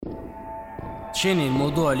شني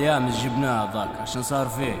الموضوع اليوم اللي جبناه ذاك عشان صار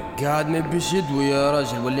فيه قاعد ما يبيش يدوي يا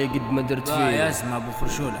راجل ولا قد ما درت فيه. يا اسمع ابو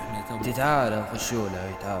خرشوله احنا تو تعال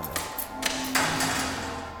خشوله تعال.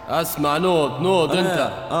 اسمع نوض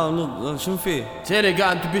انت نوض شنو فيه؟ شني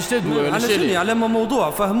قاعد تبيش تدوي ولا شني؟ على ما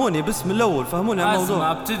موضوع فهموني بس من الاول فهموني على الموضوع.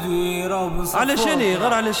 اسمع بتدوي راهو بنصفي على شني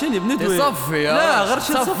غير على شني بندوي تصفي لا غير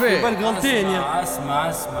تصفي بالك غلطين يا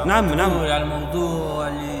اسمع نعم على الموضوع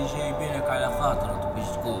اللي جايبينك على خاطرك تبيش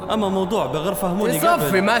تقول اما موضوع بغير فهموني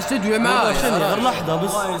صفي ماش تدوي معايا شني غير لحظة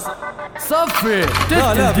بس صفي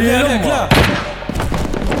لا لا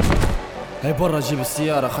هاي برا جيب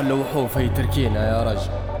السيارة خلوا وحوف هي تركينا يا رجل.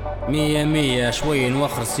 100 شوي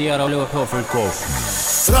نوخر السيارة ولا وحوف الكوف.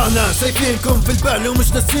 رانا شايفينكم في البال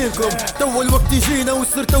ومش ناسينكم، تو الوقت يجينا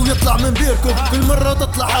والسر تو يطلع من بيركم. كل مرة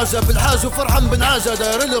تطلع حاجة بلحاج وفرحان بنعاجه،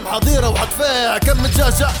 دارلهم حظيرة فيها كم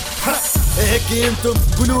دجاجة. هيك انتم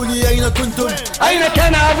قولولي اين كنتم؟ اين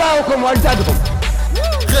كان ابائكم واجدادكم؟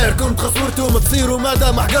 خيركم تغسورتو ماتصيرو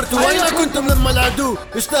مدام حقرتو. اين كنتم لما العدو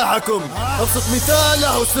اجتاحكم؟ ابسط مثال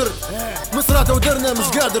له سر مصرات ودرنا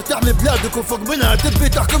مش قادر تحمي بلادك، وفوق منها تبي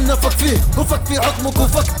تحكمنا. فك فيه وفك في حكمك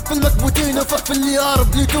وفك في المكبوتين وفك في اللي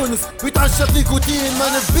هارب لتونس ويتعشى في كوتين. ما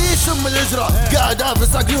نبيش الهجرة قاعد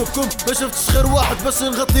عابس عقلوبكم، ما شفتش غير واحد بس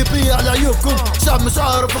نغطي بيه على عيوبكم. شعب مش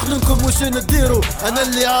عارف خلونكم وش نديروا، انا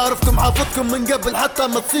اللي عارفكم حافظكم من قبل حتى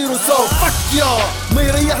ما تصيروا. سو فك يا ما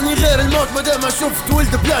يريحني غير الموت مادام شفت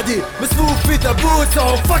ولد بلادي مسبوب في تابوت.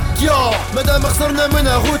 سو فك يا مادام خسرنا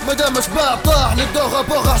منها غوت، مادام شباب طاح للدوغة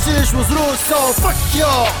بوغة حشيش وزروس. سو فك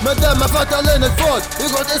يا مادام فات علينا الفوت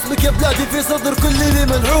يقعد اسمك يا بلادي في صدر كل اللي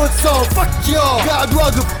منحوت. سو فك يا قاعد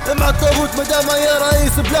واقف مع الطاغوت مادام يا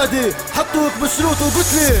رئيس بلادي حطوك بالشروط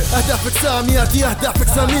وقلت لي اهدافك سامياتي اهدافك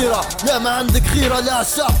سميرة. لا ما عندك خيرة لا على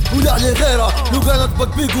الشعب ولا على غيره، لو كانت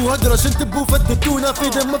بقبيق وهدرش انتبوا فدتونا في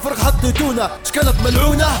دم مفرق حطيتونا. شكلت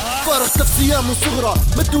ملعونة فارغ تفسية من صغرى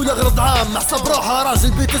مدوا لغرض عام محسب روحها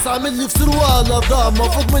راجل ب9 ملي في سروال ضام،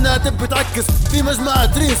 وفوق منها تب تعكس في مجمعة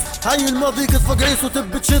ريس. هاي الماضي كتفق عيس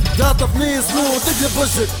وتب تشد هاتف نيس نو تقلب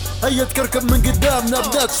وجهك. هيا تكركب من قدامنا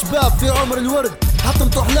بنات شباب في عمر الورد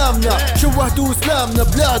حطمتوا احلامنا، شوهتوا اسلامنا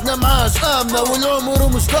بلادنا معاش امنه والعمر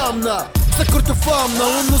مش ضامنه. سكرتوا فامنا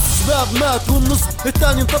والنص شباب مات والنص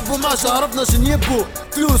التاني انطبوا ما عرفنا شن يبوا.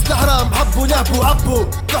 فلوس الحرام حبوا لعبوا عبوا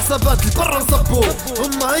في حسابات البر نصبوا،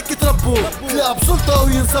 هم هيك تربوا كلاب سلطة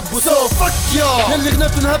وينسبوا. سو فك يا يلي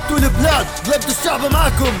غنبتوا نهبتوا البلاد قلبت الشعب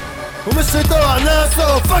معاكم ومش طاعنا.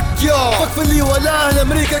 سو فك يا فك في اللي ولا اهل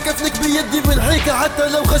امريكا كفلك بيدي بالحيكة حتى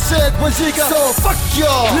لو خشيت بلجيكا. سو فك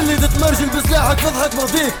يا للي تتمرجل بسلاحك فضحك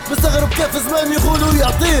مرضيك مستغرب كيف زمان يقولوا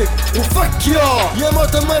يعطيك. وفك يا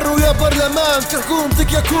مؤتمر ويا برلمان في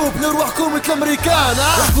حكومتك يا كوب لروح حكومة الامريكان.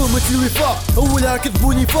 حكومة الوفاق اولها كذب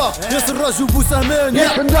ونفاق ياسر راجل وبو سهمان يا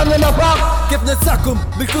فنجان الافاق. كيف ننساكم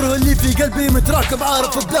بالكره اللي في قلبي متراكم،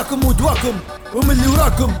 عارف بلاكم ودواكم ومن اللي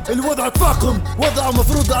وراكم الوضع تفاقم. وضع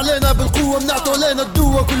مفروض علينا بالقوة منعتوا علينا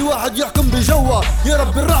الدوة كل واحد يحكم بجوه. يا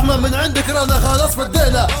رب الرحمة من عندك رانا خلاص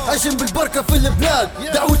فدينا عايشين بالبركة في البلاد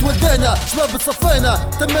دعوة ودينا شباب تصفينا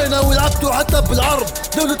تمينا ولعبتوا حتى بالعرض.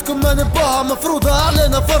 دولتكم ما نباها مفروضة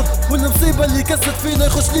علينا فرض، والمصيبة اللي كست فينا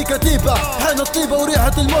يخش لي كتيبة. حين الطيبة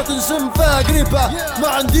وريحة الموت نشم فيها قريبة. ما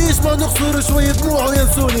عنديش ما نخسر شوية دموع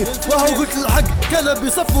وينسوني، وهو قلت الحق كان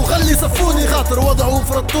بيصفوا خلي يصفوني. خاطر وضعوا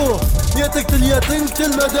فرطوه يا تقتل يا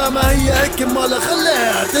تنقتل مادام هي هيك مالا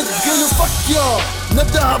خليها تتقل. فك يا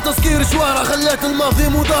نبداها بتذكير شوارع خليت الماضي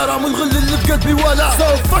مضارع من الغل اللي بقلبي والع.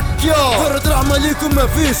 سو فك يا فرد رحمة ليكم ما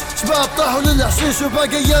فيش شباب طاحوا للحشيش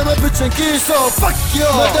وباقي ايام ما بتشنكيش. سو فك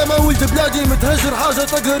يا مادام ولد بلادي متهجر حاجة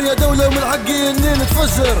تقهر يا دولة ومن حقي اني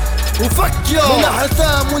نتفجر. وفك يا ولا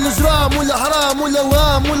حتام ولا جرام ولا حرام ولا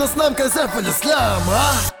وهام ولا صنام كان سيف الاسلام.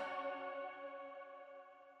 ها